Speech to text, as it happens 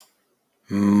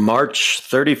March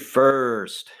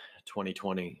 31st,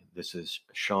 2020. This is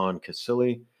Sean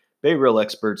Casilli, Bay Real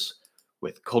Experts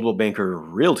with Coldwell Banker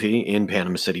Realty in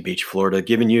Panama City Beach, Florida,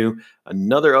 giving you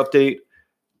another update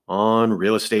on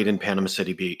real estate in Panama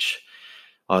City Beach.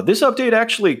 This update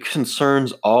actually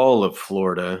concerns all of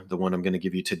Florida, the one I'm going to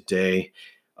give you today.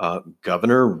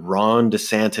 Governor Ron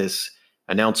DeSantis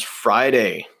announced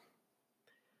Friday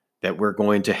that we're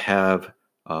going to have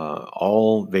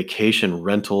all vacation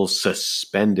rentals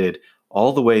suspended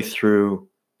all the way through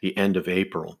the end of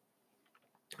April.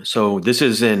 So this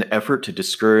is an effort to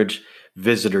discourage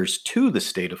visitors to the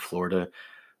state of Florida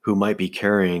who might be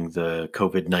carrying the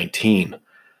COVID-19.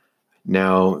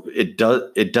 Now, it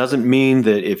doesn't mean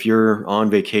that if you're on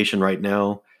vacation right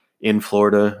now in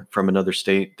Florida from another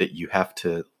state that you have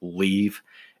to leave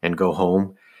and go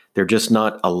home. They're just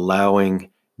not allowing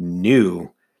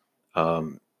new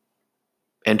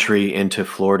entry into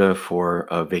Florida for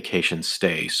a vacation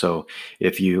stay. So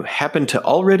if you happen to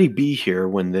already be here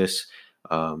when this,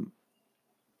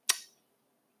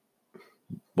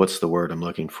 what's the word I'm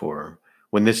looking for?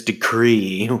 When this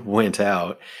decree went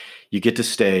out, you get to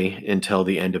stay until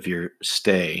the end of your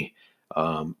stay.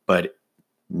 But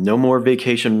no more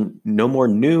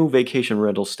new vacation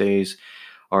rental stays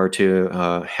are to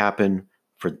happen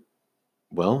for,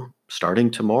 starting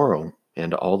tomorrow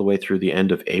and all the way through the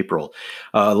end of April.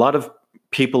 A lot of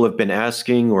people have been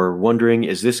asking or wondering,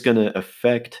 is this going to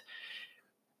affect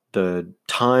the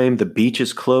time the beach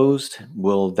is closed?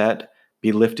 Will that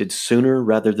be lifted sooner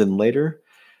rather than later?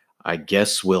 I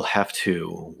guess we'll have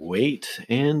to wait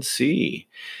and see.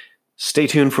 Stay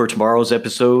tuned for tomorrow's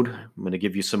episode. I'm going to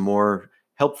give you some more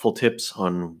helpful tips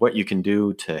on what you can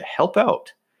do to help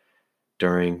out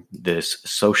during this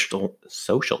social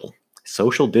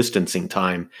distancing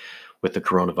time with the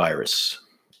coronavirus.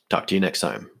 Talk to you next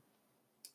time.